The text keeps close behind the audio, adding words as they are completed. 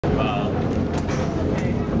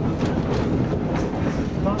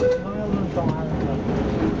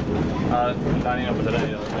Dani no potrà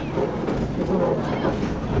dire.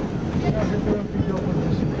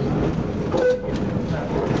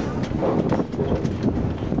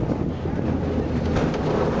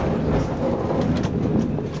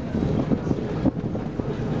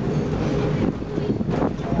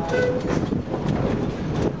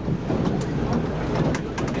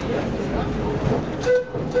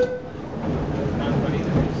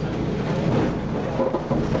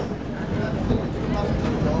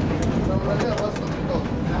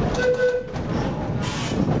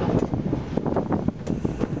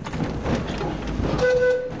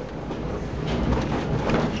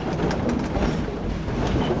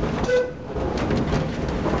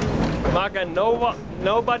 Mark, and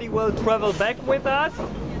nobody will travel back with us?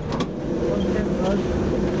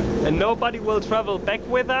 And nobody will travel back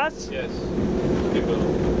with us? Yes. People.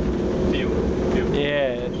 Few.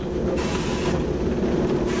 Yeah.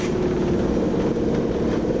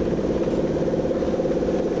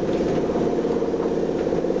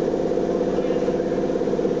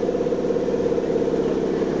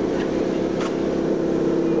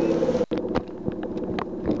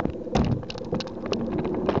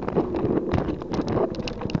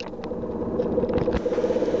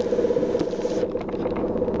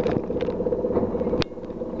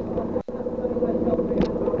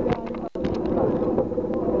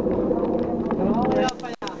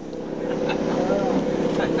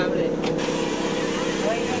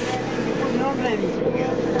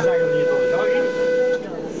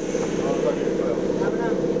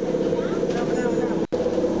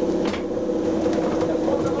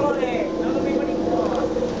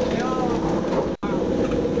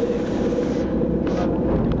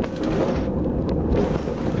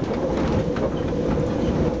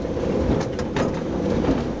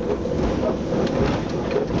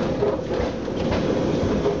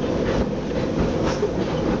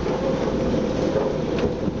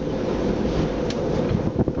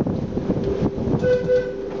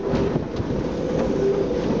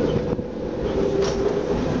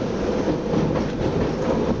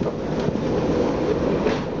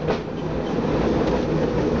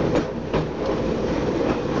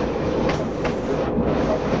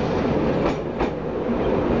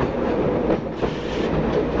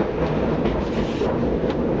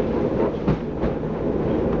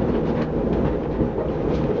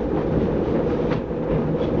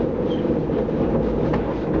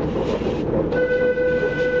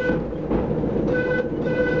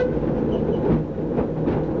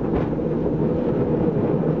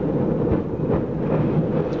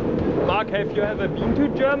 Mark, have you ever been to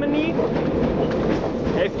Germany?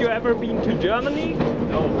 Have you ever been to Germany?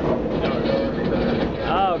 No.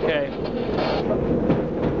 Ah, okay.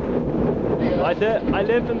 I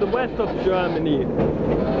live in the west of Germany.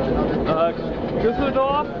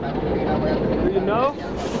 Düsseldorf, do you know?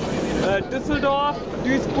 Düsseldorf,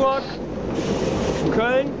 Duisburg,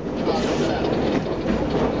 Köln.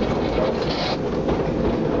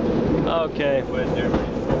 Okay. Where in Germany?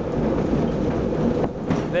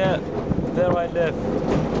 There I live.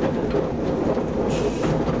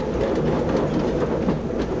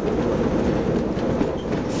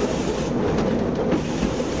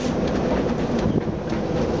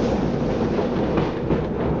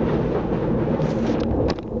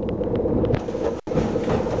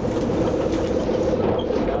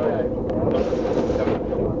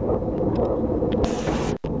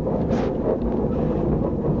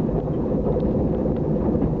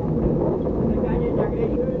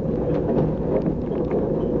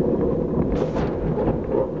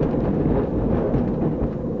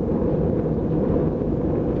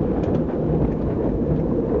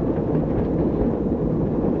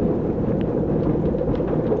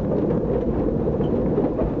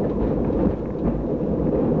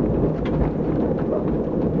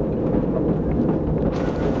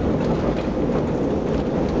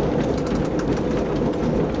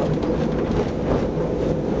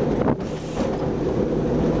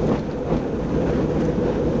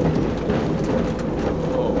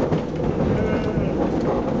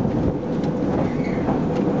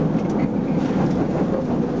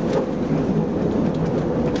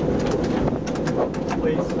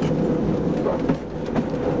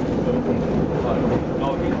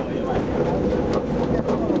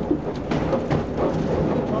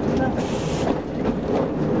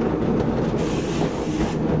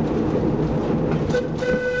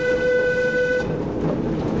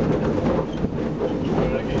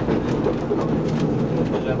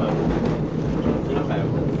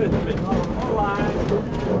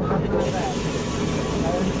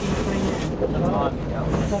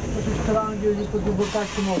 Tak to się strądził i po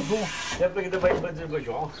takim obu. Ja bym to będzie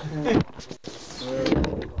poziom.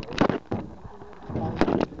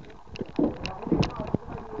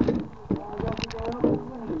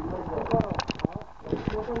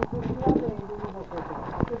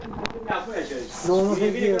 No, não sei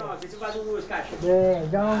o que.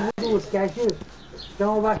 Dá os catches.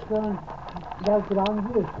 Estão bastante. Dá o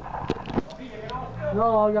trânsito.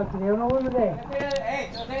 Não, eu não vou ver.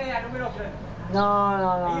 Não,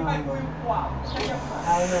 não, não.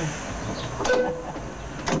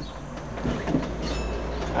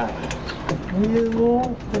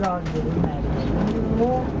 Mil trânsito.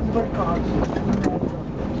 Mil embarcados.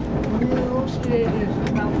 Mil esquerdas.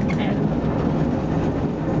 Não,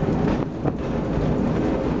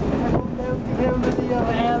 eu não tinha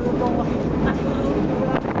ela como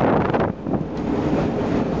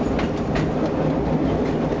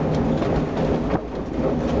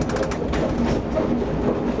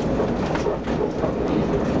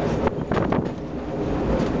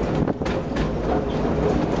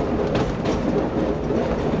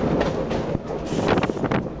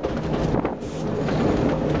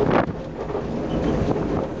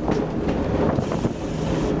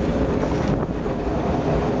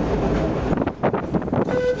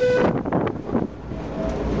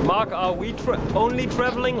Mark, are we only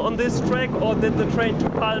traveling on this track, or did the train to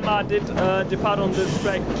Palma depart on this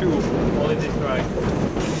track too? Only this track.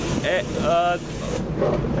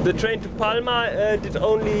 The train to Palma did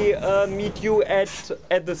only meet you at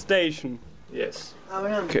the station. Yes.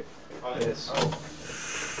 Okay. Yes.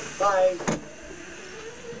 Bye.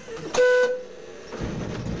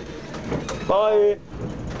 Bye.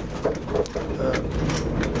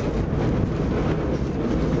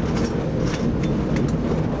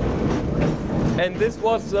 And this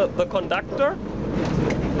was the conductor?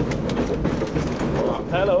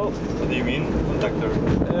 Hello. What do you mean, conductor?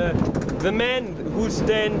 The man who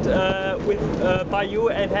stand by you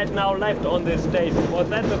and had now left on this station, was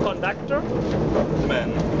that the conductor?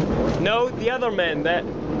 Man. No, the other man that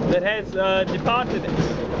has departed,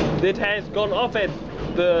 that has gone off at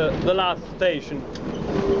the last station.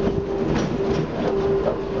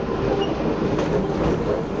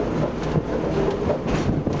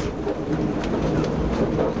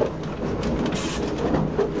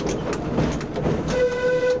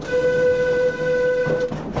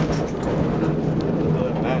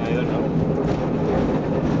 Man, I don't know.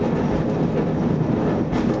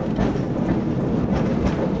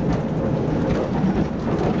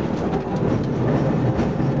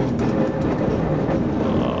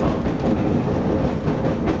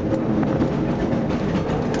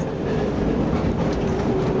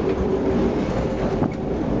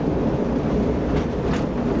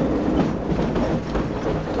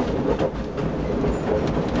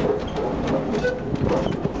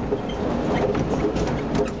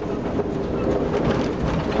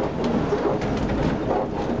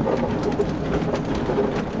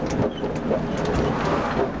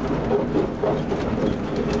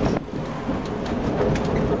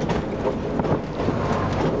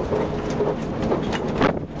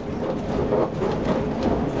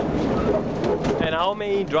 And how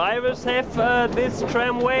many drivers have this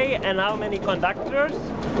tramway, and how many conductors?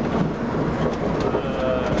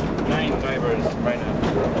 9 drivers right now.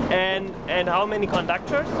 And how many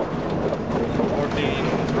conductors? 14,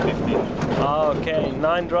 15. Okay,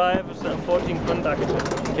 9 drivers and 14 conductors.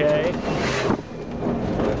 Okay.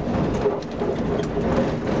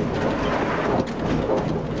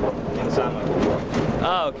 In summer.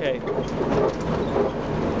 Ah, okay.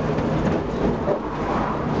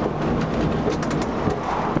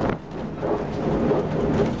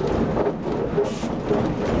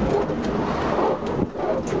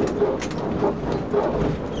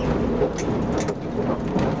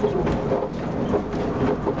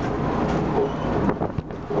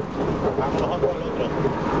 Vamos con el otro.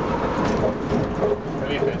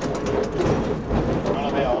 ¿Qué dices? No lo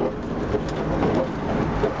veo.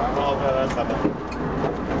 Vamos a ver esta.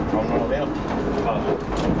 Aún no lo veo. Vale.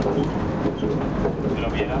 Si lo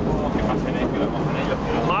viéramos, que pasen que lo vemos con ellos.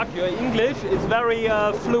 Pero... Mark, your English is very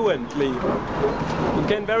fluently.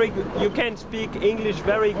 You can speak English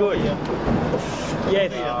very good.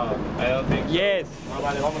 Yes. I don't think so. Yes. No,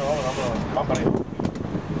 vale, vámonos. Vamos para ahí.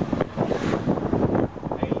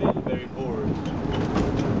 English very poor.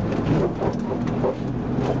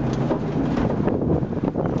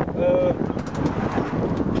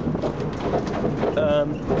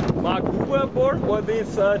 Mark, who were aboard? Were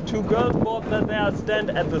these 2 girls aboard that they are stand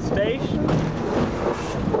at the station?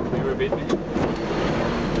 Can you repeat me?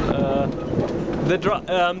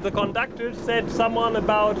 The conductor said someone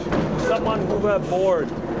who were bored.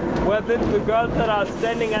 Were this the girls that are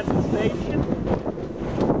standing at the station?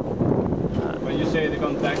 When you say the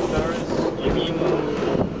conductors, you mean...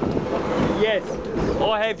 Yes.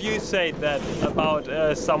 Or have you said that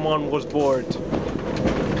about someone was bored?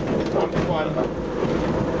 One.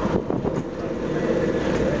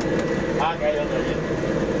 Ah, que hay otro allí.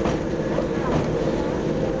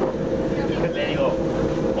 Le digo,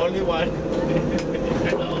 only one.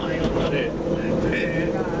 No, hay otro.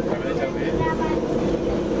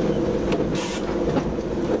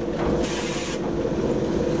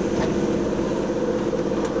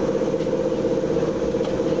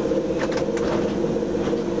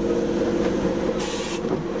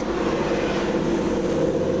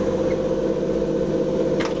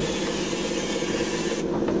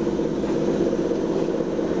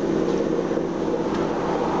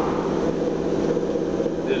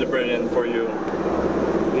 This is brilliant for you.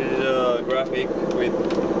 This is a graphic with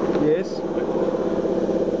Yes.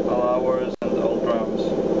 all hours and all trams,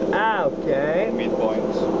 Ah, okay.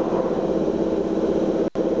 midpoints.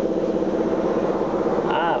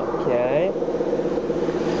 Ah, okay.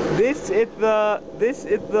 This is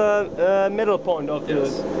the middle point of Yes.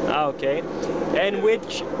 this. Ah, okay.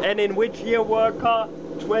 And in which year were car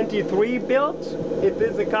 23 built? Is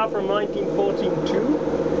this a car from 1942?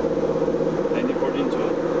 1914 too.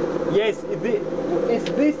 Yes. Is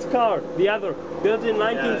this car the other built in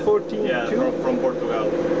 1914 Yeah, too? from Portugal.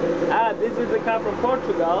 Ah, this is a car from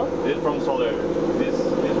Portugal. This is from Soler.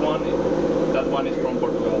 That one is from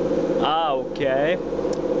Portugal. Ah, okay.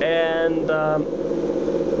 And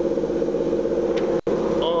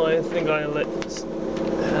oh, I think I let.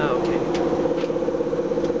 Ah, okay.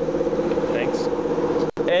 Thanks.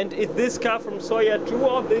 And is this car from Soya too,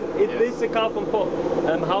 or is Yes. this a car from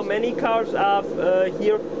how many cars are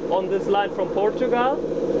here on this line from Portugal?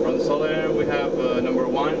 From Soler we have number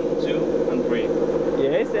 1, 2 and 3.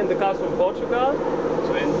 Yes, and the cars from Portugal?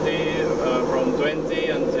 20, from 20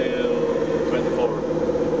 until 24.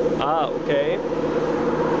 Ah, okay.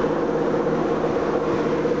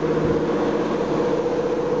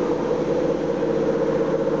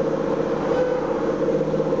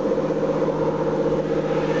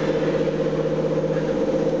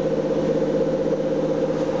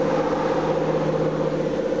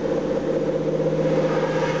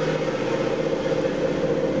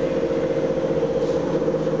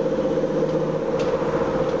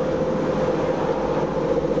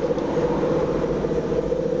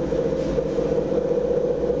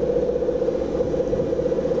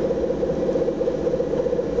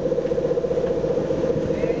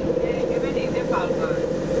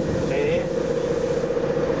 Sí.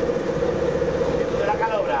 ¿Tú de la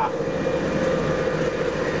calobra?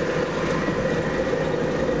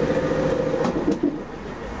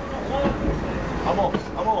 Vamos,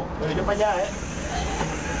 vamos. Pero yo para allá, ¿eh?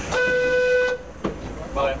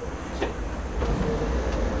 Vale.